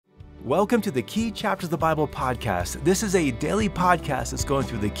Welcome to the Key Chapters of the Bible podcast. This is a daily podcast that's going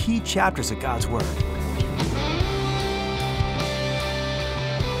through the key chapters of God's Word.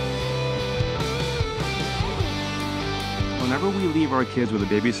 Whenever we leave our kids with a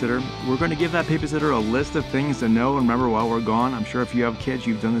babysitter, we're going to give that babysitter a list of things to know and remember while we're gone. I'm sure if you have kids,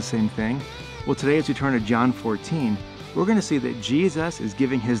 you've done the same thing. Well, today as we turn to John 14, we're going to see that Jesus is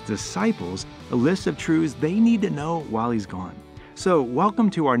giving his disciples a list of truths they need to know while he's gone. So, welcome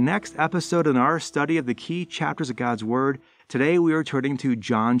to our next episode in our study of the key chapters of God's Word. Today we are turning to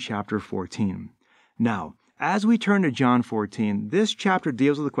John chapter 14. Now, as we turn to John 14, this chapter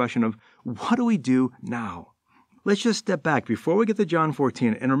deals with the question of what do we do now? Let's just step back before we get to John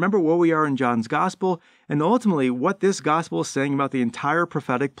 14 and remember where we are in John's Gospel and ultimately what this Gospel is saying about the entire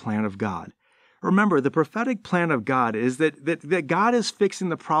prophetic plan of God. Remember, the prophetic plan of God is that God is fixing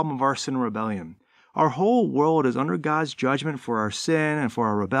the problem of our sin and rebellion. Our whole world is under God's judgment for our sin and for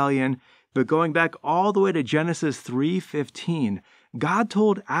our rebellion. But going back all the way to Genesis 3:15, God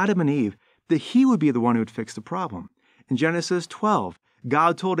told Adam and Eve that he would be the one who would fix the problem. In Genesis 12,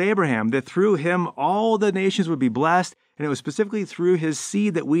 God told Abraham that through him all the nations would be blessed, and it was specifically through his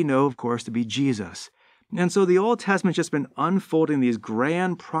seed that we know, of course, to be Jesus. And so the Old Testament's just been unfolding these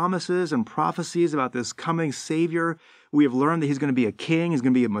grand promises and prophecies about this coming Savior. We have learned that he's going to be a king, he's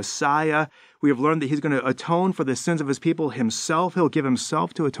going to be a Messiah. We have learned that he's going to atone for the sins of his people himself. He'll give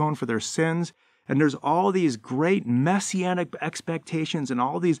himself to atone for their sins. And there's all these great messianic expectations and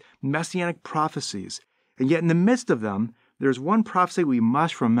all these messianic prophecies. And yet in the midst of them, there's one prophecy we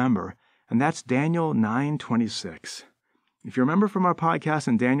must remember, and that's Daniel 9:26. If you remember from our podcast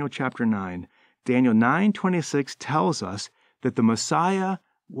in Daniel chapter 9, Daniel 9:26 tells us that the Messiah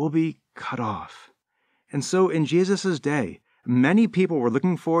will be cut off. And so in Jesus' day, many people were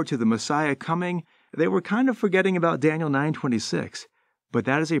looking forward to the Messiah coming. They were kind of forgetting about Daniel 9:26, but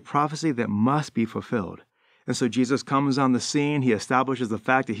that is a prophecy that must be fulfilled. And so Jesus comes on the scene. He establishes the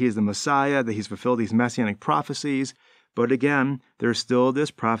fact that he is the Messiah, that he's fulfilled these messianic prophecies. But again, there's still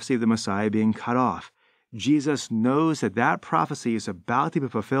this prophecy of the Messiah being cut off. Jesus knows that that prophecy is about to be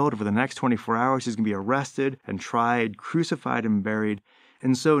fulfilled over the next 24 hours. He's going to be arrested and tried, crucified and buried.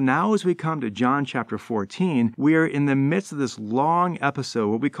 And so now as we come to John chapter 14, we are in the midst of this long episode,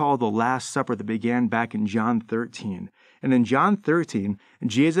 what we call the Last Supper that began back in John 13. And in John 13,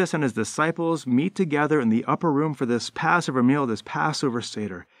 Jesus and his disciples meet together in the upper room for this Passover meal, this Passover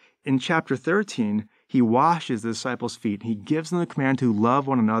Seder. In chapter 13, he washes the disciples' feet. He gives them the command to love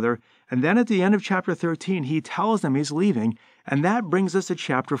one another. And then at the end of chapter 13, he tells them he's leaving. And that brings us to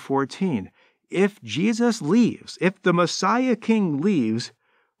chapter 14. If Jesus leaves, if the Messiah King leaves,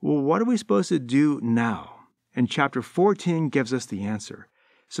 well, what are we supposed to do now? And chapter 14 gives us the answer.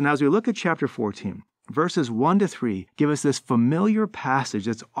 So now as we look at chapter 14, verses 1-3 give us this familiar passage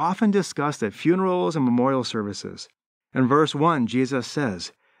that's often discussed at funerals and memorial services. In verse 1, Jesus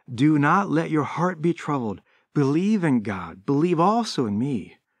says, "Do not let your heart be troubled. Believe in God. Believe also in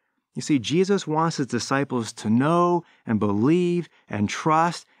me." You see, Jesus wants his disciples to know and believe and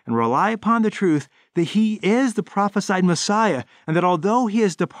trust and rely upon the truth that he is the prophesied Messiah, and that although he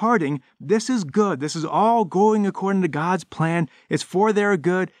is departing, this is good. This is all going according to God's plan. It's for their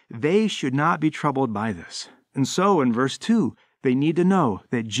good. They should not be troubled by this. And so in verse 2, they need to know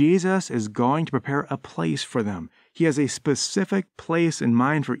that Jesus is going to prepare a place for them. He has a specific place in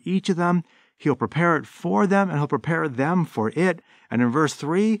mind for each of them. He'll prepare it for them, and he'll prepare them for it. And in verse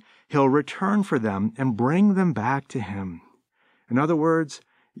 3, he'll return for them and bring them back to him. In other words,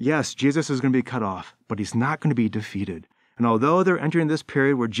 yes, Jesus is going to be cut off, but he's not going to be defeated. And although they're entering this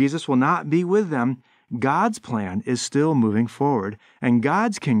period where Jesus will not be with them, God's plan is still moving forward, and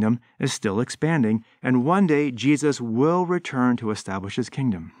God's kingdom is still expanding, and one day Jesus will return to establish his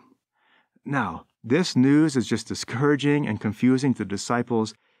kingdom. Now, this news is just discouraging and confusing to the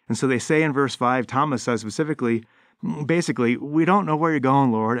disciples, and so they say in verse 5, Thomas says specifically, basically, "We don't know where you're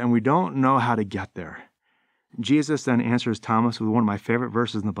going, Lord, and we don't know how to get there." Jesus then answers Thomas with one of my favorite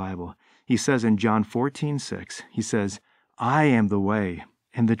verses in the Bible. He says in John 14:6, he says, "I am the way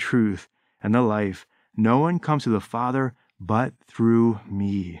and the truth and the life. No one comes to the Father but through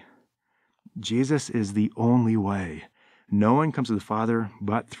me." Jesus is the only way. No one comes to the Father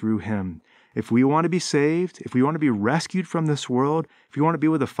but through him. If we want to be saved, if we want to be rescued from this world, if we want to be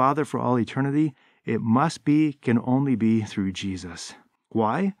with the Father for all eternity, it can only be through Jesus.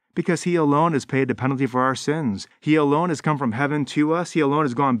 Why? Because he alone has paid the penalty for our sins. He alone has come from heaven to us. He alone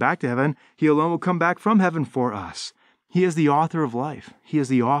has gone back to heaven. He alone will come back from heaven for us. He is the author of life. He is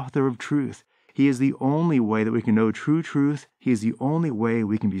the author of truth. He is the only way that we can know true truth. He is the only way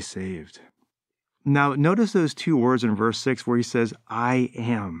we can be saved. Now, notice those two words in verse 6 where he says, "I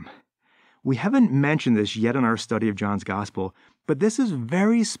am." We haven't mentioned this yet in our study of John's Gospel, but this is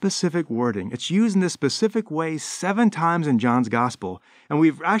very specific wording. It's used in this specific way 7 times in John's Gospel. And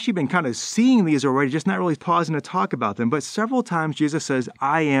we've actually been kind of seeing these already, just not really pausing to talk about them. But several times Jesus says,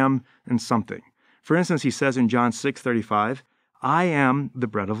 I am and something. For instance, he says in John 6:35, I am the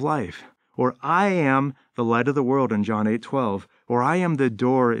bread of life. Or I am the light of the world in John 8:12. Or I am the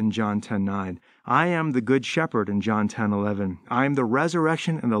door in John 10:9. I am the good shepherd in John 10:11. I am the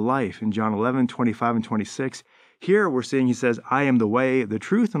resurrection and the life in John 11:25 and 26. Here we're seeing he says, I am the way, the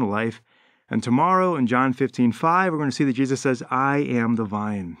truth, and the life. And tomorrow in John 15:5, we're going to see that Jesus says, I am the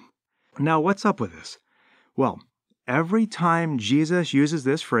vine. Now, what's up with this? Well, every time Jesus uses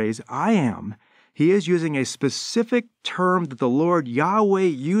this phrase, I am, he is using a specific term that the Lord Yahweh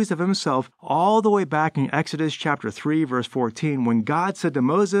used of himself all the way back in Exodus chapter 3, verse 14, when God said to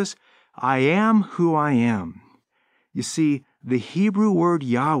Moses, I am who I am. You see, the Hebrew word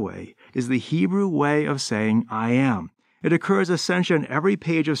Yahweh is the Hebrew way of saying I am. It occurs essentially on every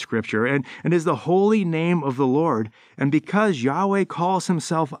page of Scripture and is the holy name of the Lord. And because Yahweh calls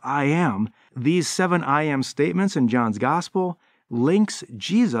himself I am, these 7 I am statements in John's Gospel links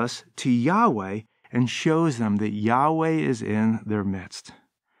Jesus to Yahweh and shows them that Yahweh is in their midst.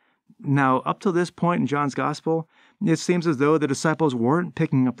 Now, up to this point in John's Gospel, it seems as though the disciples weren't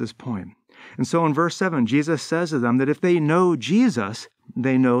picking up this point. And so in verse 7, Jesus says to them that if they know Jesus,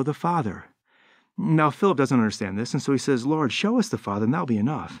 they know the Father. Now, Philip doesn't understand this, and so he says, Lord, show us the Father, and that'll be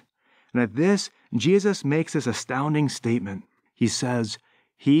enough. And at this, Jesus makes this astounding statement. He says,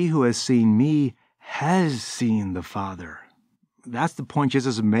 he who has seen me has seen the Father. That's the point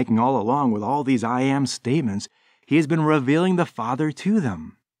Jesus is making all along with all these I am statements. He has been revealing the Father to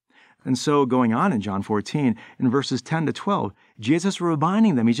them. And so going on in John 14, in verses 10 to 12, Jesus is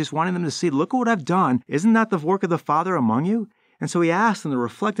reminding them, he's just wanting them to see, look at what I've done. Isn't that the work of the Father among you? And so he asks them to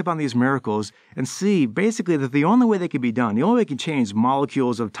reflect upon these miracles and see basically that the only way they could be done, the only way they could change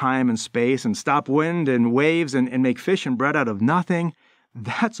molecules of time and space and stop wind and waves and make fish and bread out of nothing,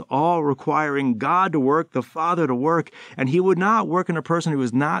 that's all requiring God to work, the Father to work, and he would not work in a person who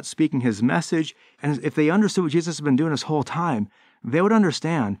was not speaking his message. And if they understood what Jesus has been doing this whole time, they would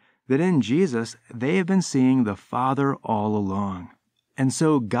understand that in Jesus, they have been seeing the Father all along. And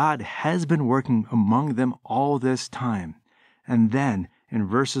so God has been working among them all this time. And then, in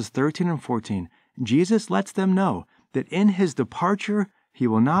verses 13 and 14, Jesus lets them know that in his departure, he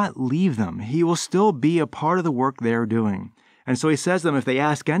will not leave them. He will still be a part of the work they are doing. And so he says to them, if they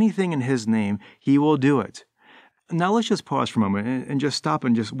ask anything in his name, he will do it. Now let's just pause for a moment and just stop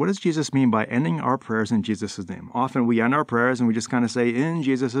and what does Jesus mean by ending our prayers in Jesus' name? Often we end our prayers and we just kind of say, in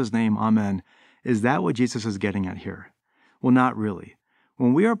Jesus' name, amen. Is that what Jesus is getting at here? Well, not really.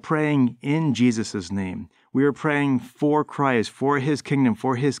 When we are praying in Jesus' name, we are praying for Christ, for his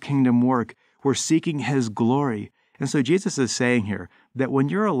kingdom work. We're seeking his glory. And so Jesus is saying here that when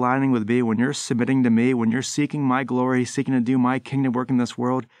you're aligning with me, when you're submitting to me, when you're seeking my glory, seeking to do my kingdom work in this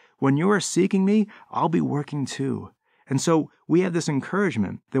world, when you are seeking me, I'll be working too. And so we have this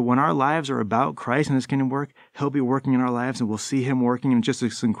encouragement that when our lives are about Christ and his kingdom work, he'll be working in our lives and we'll see him working, and just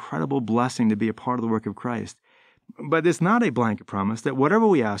this incredible blessing to be a part of the work of Christ. But it's not a blanket promise that whatever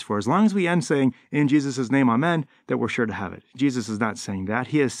we ask for, as long as we end saying, in Jesus' name, amen, that we're sure to have it. Jesus is not saying that.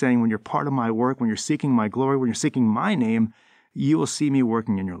 He is saying when you're part of my work, when you're seeking my glory, when you're seeking my name, you will see me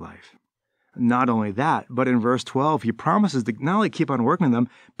working in your life. Not only that, but in verse 12, he promises to not only keep on working with them,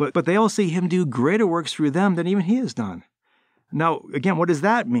 but they will see him do greater works through them than even he has done. Now, again, what does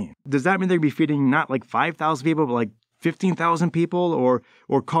that mean? Does that mean they're going to be feeding not like 5,000 people, but like 15,000 people,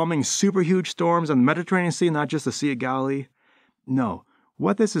 or calming super huge storms on the Mediterranean Sea, not just the Sea of Galilee? No.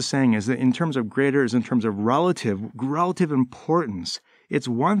 What this is saying is that in terms of greater is in terms of relative importance. It's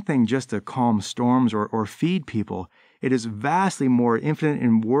one thing just to calm storms or feed people. It is vastly more infinite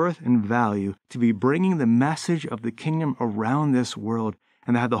in worth and value to be bringing the message of the kingdom around this world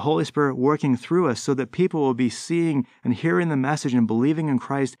and to have the Holy Spirit working through us so that people will be seeing and hearing the message and believing in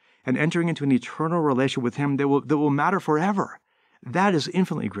Christ and entering into an eternal relationship with him that will matter forever. That is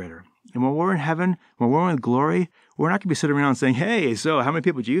infinitely greater. And when we're in heaven, when we're in glory, we're not going to be sitting around saying, hey, so how many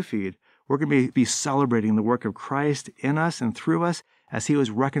people do you feed? We're going to be celebrating the work of Christ in us and through us as he was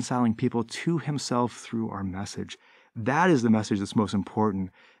reconciling people to himself through our message. That is the message that's most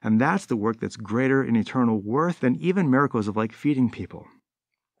important. And that's the work that's greater in eternal worth than even miracles of like feeding people.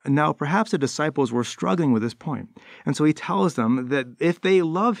 Now, perhaps the disciples were struggling with this point. And so he tells them that if they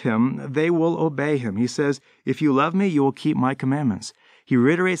love him, they will obey him. He says, if you love me, you will keep my commandments. He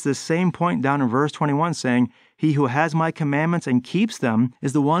reiterates the same point down in verse 21, saying, he who has my commandments and keeps them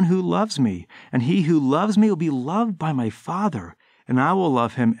is the one who loves me. And he who loves me will be loved by my Father. and I will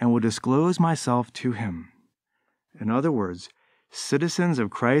love him and will disclose myself to him. In other words, citizens of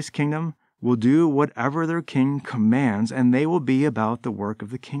Christ's kingdom will do whatever their king commands, and they will be about the work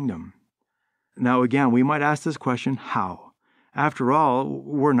of the kingdom. Now again, we might ask this question, how? After all,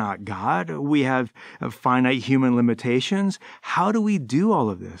 we're not God. We have finite human limitations. How do we do all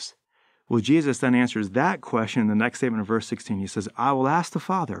of this? Well, Jesus then answers that question in the next statement of verse 16. He says, I will ask the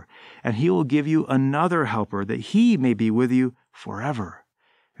Father, and he will give you another helper, that he may be with you forever.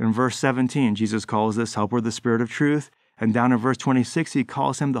 In verse 17, Jesus calls this helper the Spirit of truth, and down in verse 26, he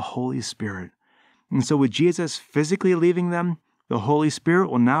calls him the Holy Spirit. And so with Jesus physically leaving them, the Holy Spirit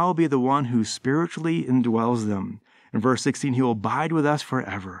will now be the one who spiritually indwells them. In verse 16, he will abide with us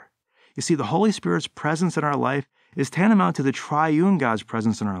forever. You see, the Holy Spirit's presence in our life is tantamount to the triune God's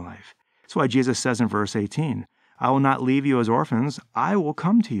presence in our life. That's why Jesus says in verse 18, I will not leave you as orphans, I will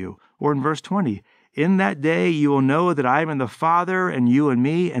come to you. Or in verse 20, in that day you will know that I am in the Father, and you in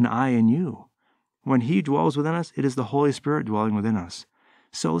me, and I in you. When he dwells within us, it is the Holy Spirit dwelling within us.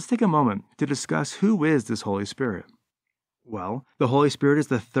 So let's take a moment to discuss who is this Holy Spirit. Well, the Holy Spirit is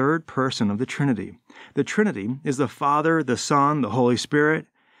the third person of the Trinity. The Trinity is the Father, the Son, the Holy Spirit.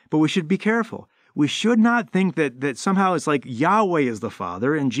 But we should be careful. We should not think that somehow it's like Yahweh is the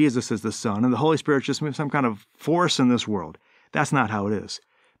Father and Jesus is the Son and the Holy Spirit is just some kind of force in this world. That's not how it is.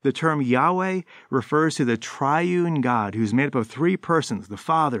 The term Yahweh refers to the triune God who's made up of three persons, the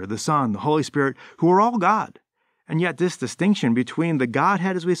Father, the Son, the Holy Spirit, who are all God. And yet this distinction between the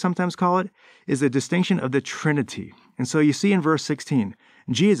Godhead, as we sometimes call it, is a distinction of the Trinity. And so you see in verse 16,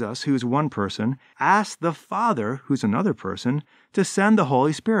 Jesus, who's one person, asked the Father, who's another person, to send the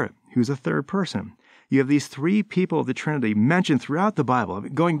Holy Spirit, who's a third person. You have these three people of the Trinity mentioned throughout the Bible,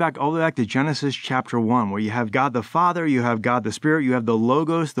 going back all the way back to Genesis chapter 1, where you have God the Father, you have God the Spirit, you have the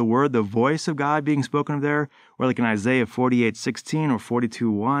Logos, the Word, the voice of God being spoken of there, or like in Isaiah 48:16 or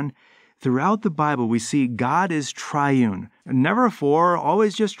 42:1. Throughout the Bible, we see God is triune, never four,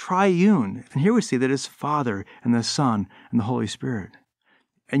 always just triune. And here we see that it's Father and the Son and the Holy Spirit.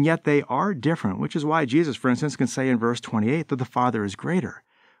 And yet they are different, which is why Jesus, for instance, can say in verse 28 that the Father is greater.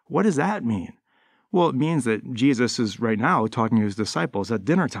 What does that mean? Well, it means that Jesus is right now talking to his disciples at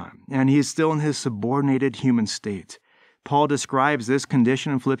dinner time, and he's still in his subordinated human state. Paul describes this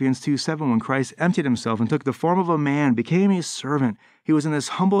condition in Philippians 2:7 when Christ emptied himself and took the form of a man, became a servant. He was in this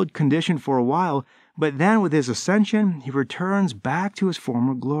humbled condition for a while, but then with his ascension, he returns back to his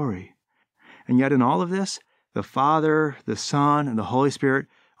former glory. And yet in all of this, the Father, the Son, and the Holy Spirit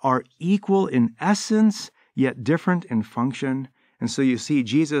are equal in essence, yet different in function. And so you see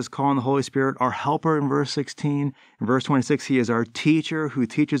Jesus calling the Holy Spirit our helper in verse 16. In verse 26, he is our teacher who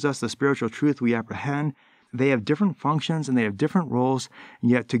teaches us the spiritual truth we apprehend. They have different functions and they have different roles, and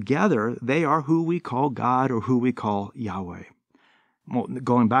yet together they are who we call God or who we call Yahweh. Well,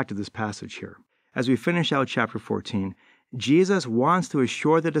 going back to this passage here, as we finish out chapter 14, Jesus wants to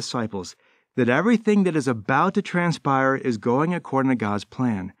assure the disciples that everything that is about to transpire is going according to God's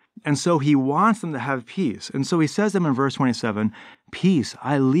plan. And so he wants them to have peace. And so he says to them in verse 27, peace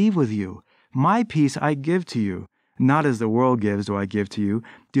I leave with you. My peace I give to you. Not as the world gives do I give to you.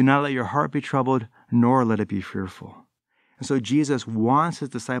 Do not let your heart be troubled, nor let it be fearful. And so Jesus wants his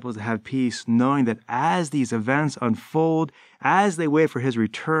disciples to have peace, knowing that as these events unfold, as they wait for his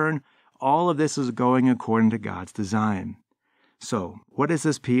return, all of this is going according to God's design. So what is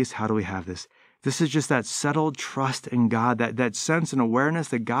this peace? How do we have this? This is just that settled trust in God, that sense and awareness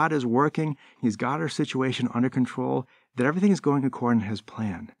that God is working, he's got our situation under control, that everything is going according to his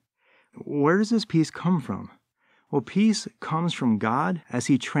plan. Where does this peace come from? Well, peace comes from God as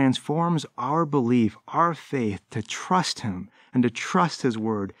he transforms our belief, our faith, to trust him and to trust his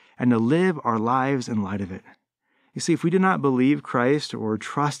word and to live our lives in light of it. You see, if we do not believe Christ or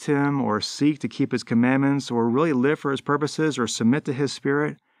trust him or seek to keep his commandments or really live for his purposes or submit to his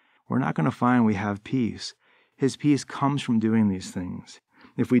spirit, we're not going to find we have peace. His peace comes from doing these things.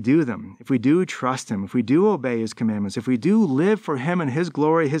 If we do them, if we do trust him, if we do obey his commandments, if we do live for him and his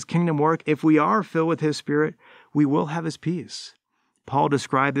glory, his kingdom work, if we are filled with his spirit, we will have his peace. Paul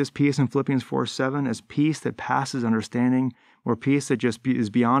described this peace in Philippians 4:7 as peace that passes understanding, or peace that just is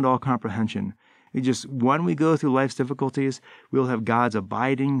beyond all comprehension. When we go through life's difficulties, we'll have God's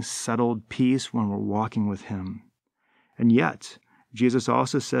abiding, settled peace when we're walking with him. And yet, Jesus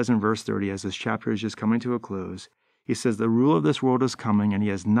also says in verse 30, as this chapter is just coming to a close, he says, the ruler of this world is coming and he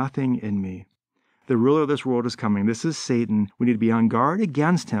has nothing in me. The ruler of this world is coming. This is Satan. We need to be on guard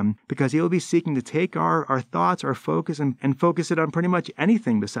against him because he will be seeking to take our thoughts, our focus, and focus it on pretty much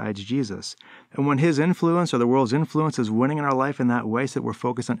anything besides Jesus. And when his influence or the world's influence is winning in our life in that way so that we're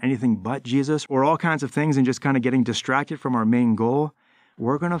focused on anything but Jesus or all kinds of things and just kind of getting distracted from our main goal,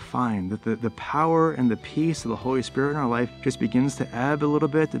 we're going to find that the power and the peace of the Holy Spirit in our life just begins to ebb a little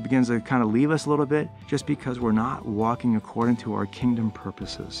bit. It begins to kind of leave us a little bit just because we're not walking according to our kingdom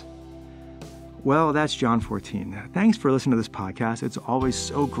purposes. Well, that's John 14. Thanks for listening to this podcast. It's always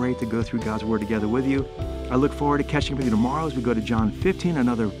so great to go through God's Word together with you. I look forward to catching up with you tomorrow as we go to John 15,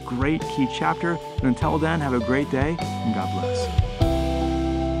 another great key chapter. And until then, have a great day and God bless.